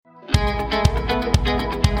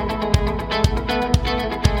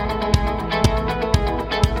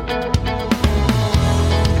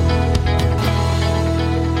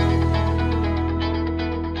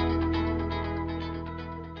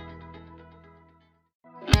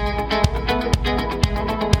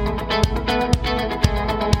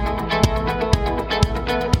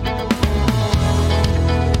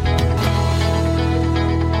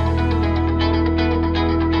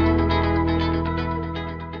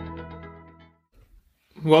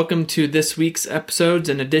Welcome to this week's episodes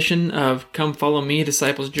and edition of Come Follow Me,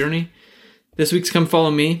 Disciples Journey. This week's Come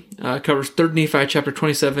Follow Me covers 3rd Nephi chapter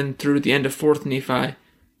 27 through the end of 4th Nephi,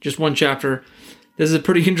 just one chapter. This is a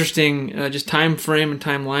pretty interesting just time frame and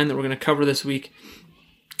timeline that we're going to cover this week.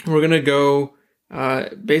 We're going to go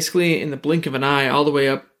basically in the blink of an eye all the way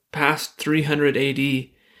up past 300 AD.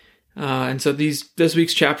 And so this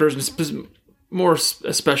week's chapters, and more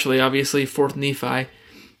especially obviously 4th Nephi,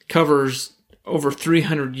 covers over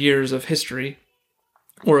 300 years of history,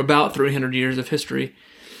 or about 300 years of history.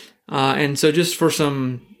 And so just for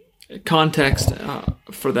some context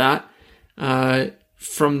for that,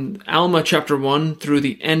 from Alma chapter 1 through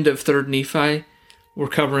the end of 3rd Nephi, we're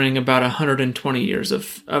covering about 120 years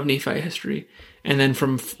of Nephi history. And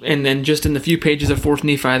then just in the few pages of 4th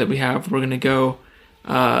Nephi that we have, we're going to go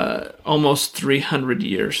almost 300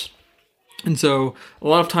 years. And so a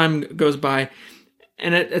lot of time goes by.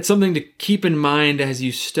 And it's something to keep in mind as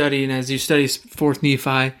you study 4th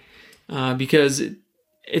Nephi, because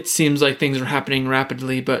it seems like things are happening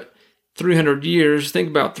rapidly. But 300 years, think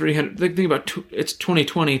about it's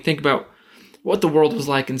 2020. Think about what the world was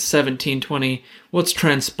like in 1720. What's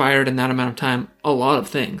transpired in that amount of time? A lot of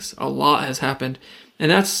things. A lot has happened, and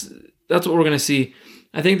that's what we're going to see.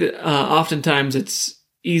 I think that oftentimes it's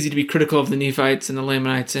easy to be critical of the Nephites and the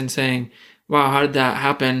Lamanites and saying, wow, how did that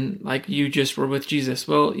happen? Like, you just were with Jesus.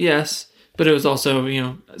 Well, yes, but it was also,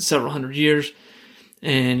 several hundred years.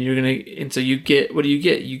 And so you get, what do you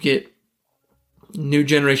get? You get new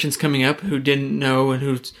generations coming up who didn't know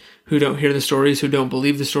and who don't hear the stories, who don't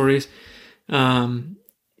believe the stories. And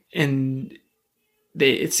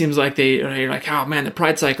it seems like you're like, oh man, the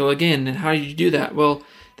pride cycle again. And how did you do that? Well,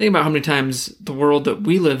 think about how many times the world that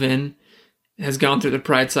we live in has gone through the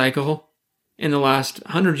pride cycle in the last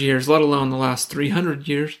 100 years, let alone the last 300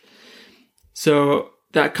 years. So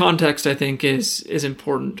that context, I think, is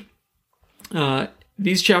important.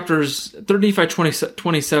 These chapters, 3rd Nephi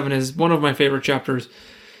 27 is one of my favorite chapters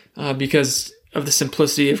because of the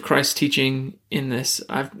simplicity of Christ's teaching in this.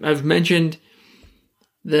 I've mentioned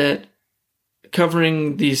that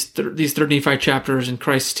covering these 3rd Nephi chapters and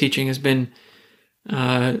Christ's teaching has been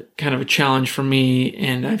kind of a challenge for me,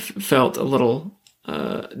 and I've felt a little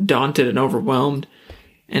daunted and overwhelmed,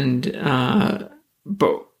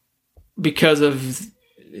 but because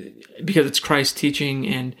it's Christ's teaching,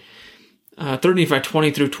 and 3rd Nephi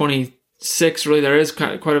 20 through 26, really there is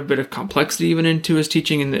quite a bit of complexity even into his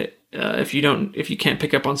teaching, and that if you can't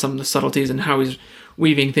pick up on some of the subtleties and how he's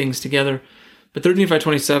weaving things together. But 3rd Nephi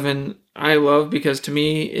 27 I love because to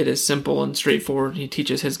me it is simple and straightforward. He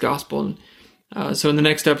teaches his gospel, and so in the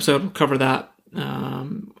next episode we'll cover that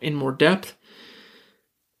in more depth.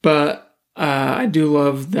 But I do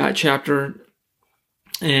love that chapter,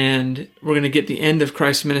 and we're going to get the end of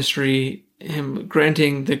Christ's ministry, him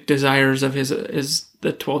granting the desires of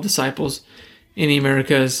the 12 disciples in the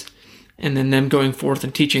Americas, and then them going forth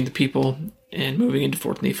and teaching the people and moving into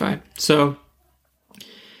 4th Nephi. So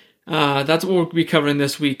that's what we'll be covering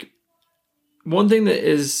this week. One thing that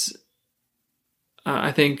is,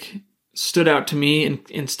 I think, stood out to me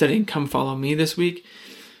in studying Come Follow Me this week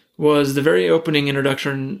was the very opening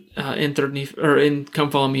introduction in 3rd Nephi, or in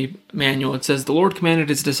Come Follow Me manual. It says, "The Lord commanded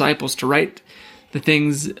his disciples to write the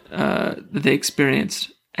things that they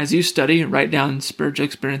experienced. As you study, write down spiritual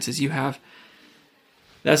experiences you have."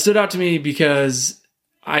 That stood out to me because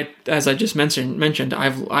as I just mentioned,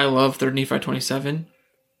 I love 3rd Nephi 27,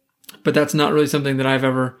 but that's not really something that I've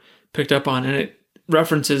ever picked up on. And it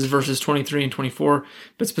references verses 23 and 24,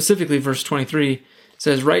 but specifically verse 23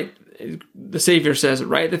 says, the Savior says,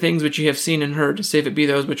 "Write the things which you have seen and heard, save it be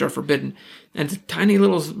those which are forbidden." And it's a tiny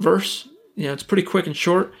little verse, it's pretty quick and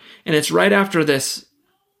short, and it's right after this,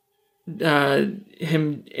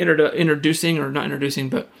 him introducing, or not introducing,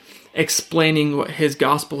 but explaining what his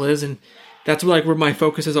gospel is, and that's where my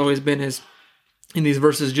focus has always been, is in these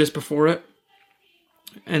verses just before it.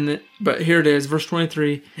 But here it is, verse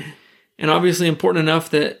 23, and obviously important enough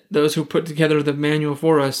that those who put together the manual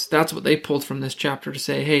for us, that's what they pulled from this chapter to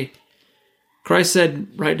say, hey, Christ said,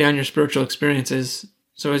 write down your spiritual experiences.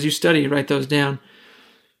 So as you study, write those down.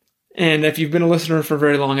 And if you've been a listener for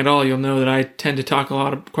very long at all, you'll know that I tend to talk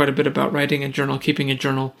quite a bit about writing a journal, keeping a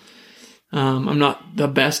journal. I'm not the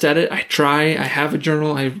best at it. I try. I have a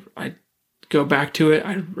journal. I go back to it.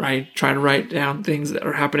 I try to write down things that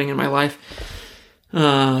are happening in my life.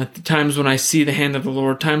 Times when I see the hand of the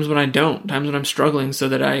Lord, times when I don't, times when I'm struggling, so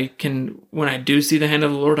that I can, when I do see the hand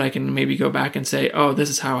of the Lord, I can maybe go back and say, oh,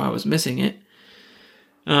 this is how I was missing it.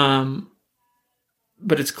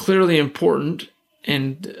 But it's clearly important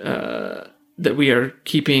and that we are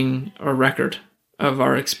keeping a record of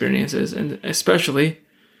our experiences, and especially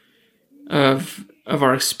of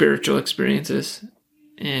our spiritual experiences.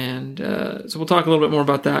 And so we'll talk a little bit more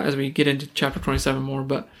about that as we get into chapter 27 more.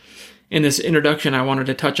 But in this introduction, I wanted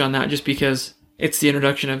to touch on that just because it's the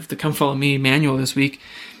introduction of the Come Follow Me manual this week.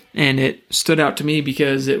 And it stood out to me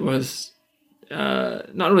because it was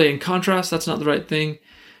not really in contrast, that's not the right thing,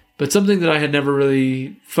 but something that I had never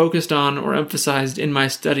really focused on or emphasized in my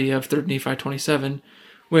study of 3rd Nephi 27,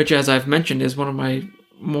 which, as I've mentioned, is one of my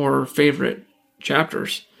more favorite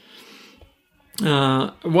chapters.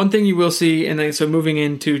 One thing you will see, and then so moving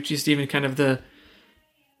into just even kind of the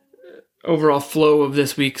overall flow of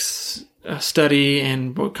this week's study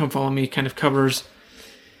and what Come Follow Me kind of covers,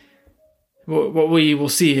 what we will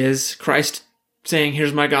see is Christ saying,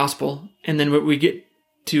 here's my gospel. And then what we get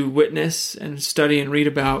to witness and study and read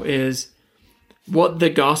about is what the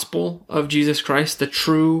gospel of Jesus Christ, the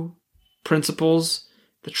true principles,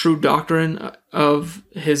 the true doctrine of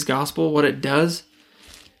his gospel, what it does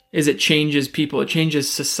is it changes people. It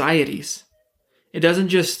changes societies.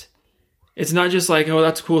 It's not just like, oh,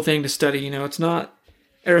 that's a cool thing to study. It's not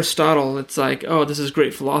Aristotle. It's like, oh, this is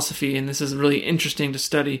great philosophy and this is really interesting to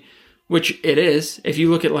study, which it is. If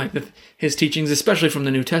you look at his teachings, especially from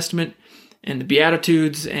the New Testament and the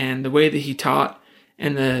Beatitudes and the way that he taught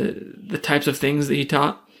and the types of things that he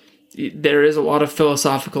taught, there is a lot of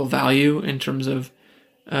philosophical value in terms of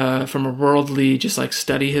from a worldly, just like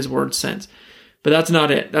study his word sense. But that's not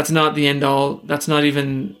it. That's not the end all. That's not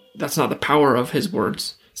the power of his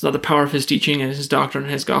words. It's not the power of his teaching and his doctrine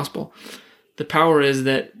and his gospel. The power is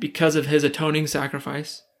that because of his atoning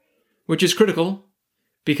sacrifice, which is critical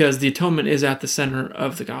because the atonement is at the center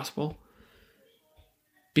of the gospel,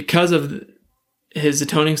 because of his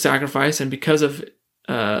atoning sacrifice and because of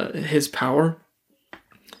his power,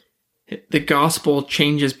 the gospel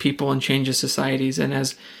changes people and changes societies. And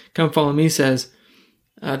as Come Follow Me says,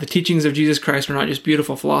 the teachings of Jesus Christ are not just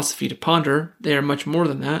beautiful philosophy to ponder. They are much more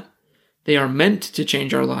than that. They are meant to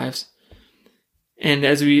change our lives. And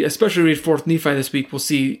as we especially read 4th Nephi this week, we'll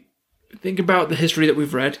see, think about the history that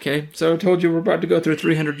we've read, okay? So I told you we're about to go through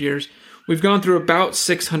 300 years. We've gone through about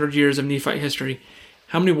 600 years of Nephite history.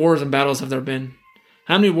 How many wars and battles have there been?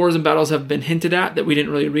 How many wars and battles have been hinted at that we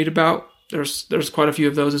didn't really read about? There's quite a few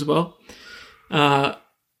of those as well.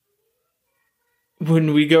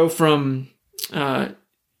 When we go from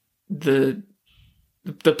the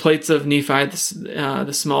plates of Nephi,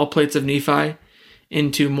 the small plates of Nephi,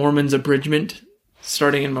 into Mormon's abridgment,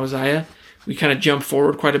 starting in Mosiah, we kind of jump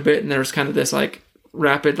forward quite a bit, and there's kind of this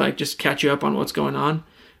rapid, just catch you up on what's going on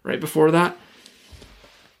right before that.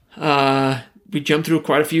 We jump through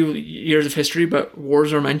quite a few years of history, but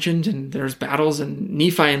wars are mentioned, and there's battles, and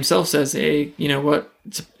Nephi himself says, hey, you know what,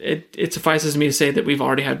 it suffices me to say that we've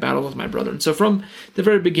already had battle with my brethren. So from the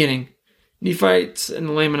very beginning, Nephites and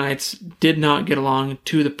the Lamanites did not get along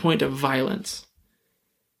to the point of violence.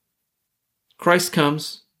 Christ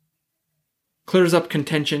comes, clears up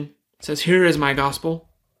contention, says, here is my gospel.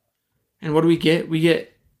 And what do we get? We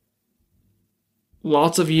get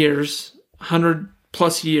lots of years, 100+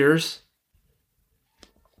 years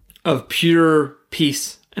of pure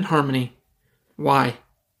peace and harmony. Why?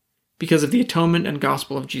 Because of the atonement and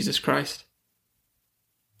gospel of Jesus Christ.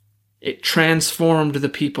 It transformed the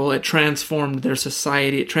people. It transformed their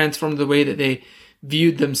society. It transformed the way that they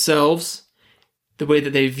viewed themselves, the way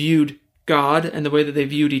that they viewed God, and the way that they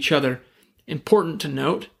viewed each other. Important to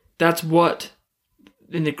note, that's what,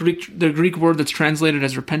 in the Greek word that's translated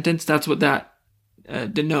as repentance, that's what that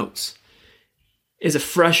denotes, is a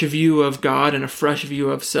fresh view of God and a fresh view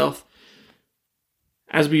of self.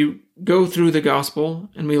 As we go through the gospel,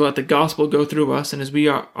 and we let the gospel go through us, and as we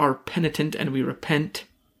are penitent and we repent,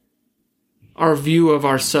 our view of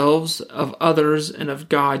ourselves, of others, and of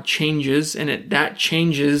God changes, and that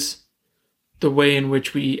changes the way in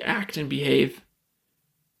which we act and behave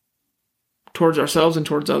towards ourselves and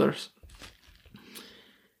towards others.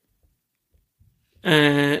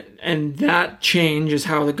 And that change is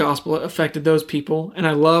how the gospel affected those people. And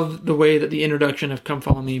I love the way that the introduction of Come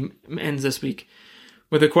Follow Me ends this week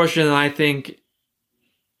with a question that I think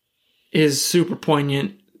is super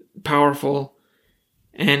poignant, powerful,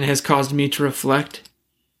 and has caused me to reflect.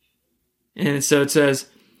 And so it says,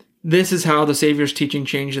 this is how the Savior's teaching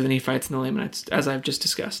changed the Nephites and the Lamanites, as I've just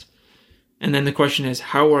discussed. And then the question is,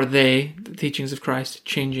 how are they, the teachings of Christ,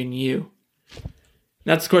 changing you?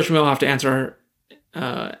 That's the question we'll have to answer,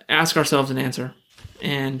 ask ourselves and answer.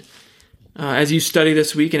 And as you study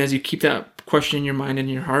this week and as you keep that question in your mind and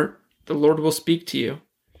in your heart, the Lord will speak to you.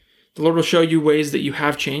 The Lord will show you ways that you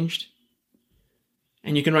have changed,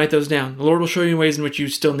 and you can write those down. The Lord will show you ways in which you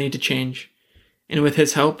still need to change. And with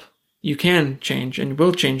His help, you can change and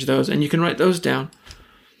will change those, and you can write those down.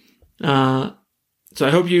 So I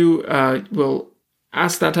hope you will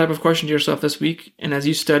ask that type of question to yourself this week. And as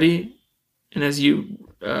you study and as you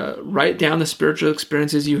write down the spiritual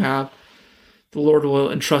experiences you have, the Lord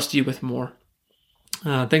will entrust you with more.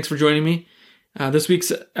 Thanks for joining me. This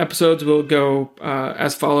week's episodes will go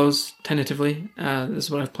as follows, tentatively. This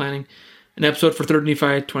is what I'm planning. An episode for 3rd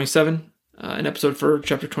Nephi 27, an episode for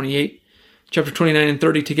chapter 28, chapter 29 and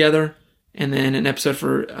 30 together, and then an episode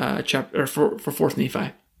for for 4th Nephi.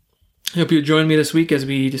 I hope you join me this week as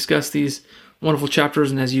we discuss these wonderful chapters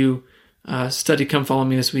and as you study Come Follow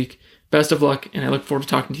Me this week. Best of luck, and I look forward to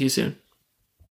talking to you soon.